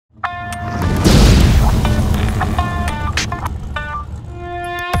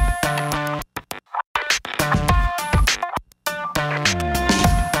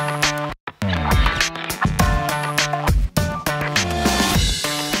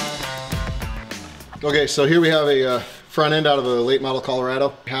Okay, so here we have a front end out of a late model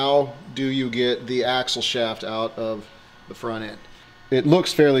Colorado. How do you get the axle shaft out of the front end? It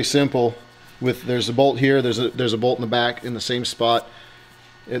looks fairly simple. There's a bolt here, there's a bolt in the back in the same spot.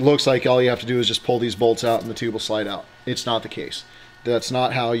 It looks like all you have to do is just pull these bolts out and the tube will slide out. It's not the case. That's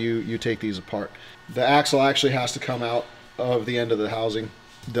not how you take these apart. The axle actually has to come out of the end of the housing.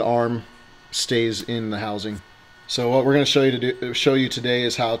 The arm stays in the housing. So what we're going to show you today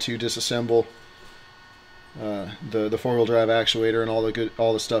is how to disassemble the four-wheel drive actuator and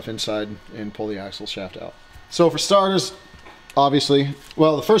all the stuff inside and pull the axle shaft out. So for starters, obviously,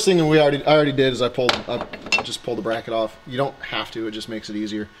 well, the first thing I already did is I just pulled the bracket off. You don't have to; it just makes it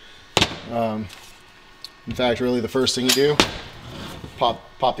easier. In fact, really, the first thing you do,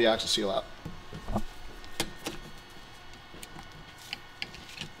 pop the axle seal out.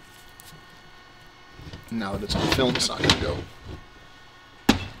 Now that it's on film, it's not going to go.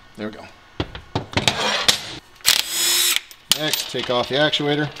 There we go. Next, take off the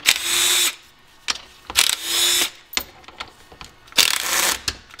actuator.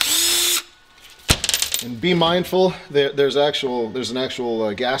 And be mindful, there's an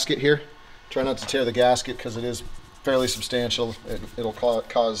actual gasket here. Try not to tear the gasket because it is fairly substantial. It'll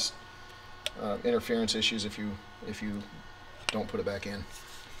cause interference issues if you don't put it back in.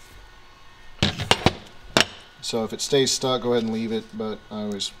 So if it stays stuck, go ahead and leave it, but I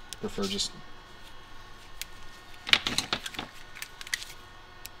always prefer just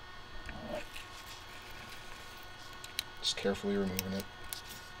carefully removing it.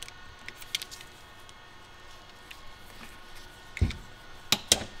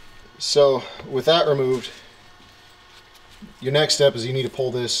 So with that removed, your next step is you need to pull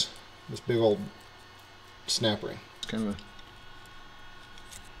this big old snap ring. It's kind of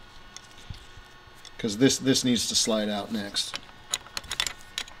because this needs to slide out next.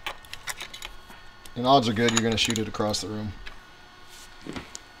 And odds are good you're going to shoot it across the room.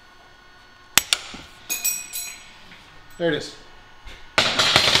 There it is.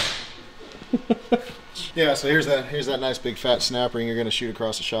 Yeah, so here's that nice big fat snap ring you're going to shoot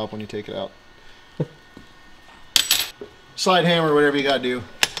across the shop when you take it out. Slide hammer, whatever you got to do.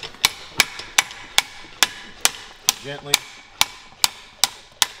 Gently.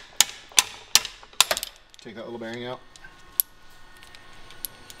 Take that little bearing out.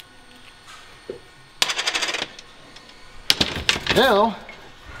 Now,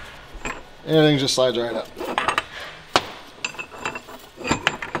 everything just slides right up.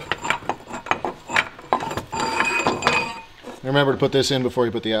 Remember to put this in before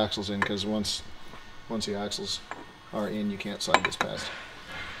you put the axles in, because once the axles are in, you can't slide this past.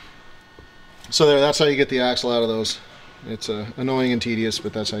 So that's how you get the axle out of those. It's annoying and tedious,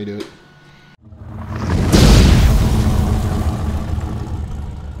 but that's how you do it.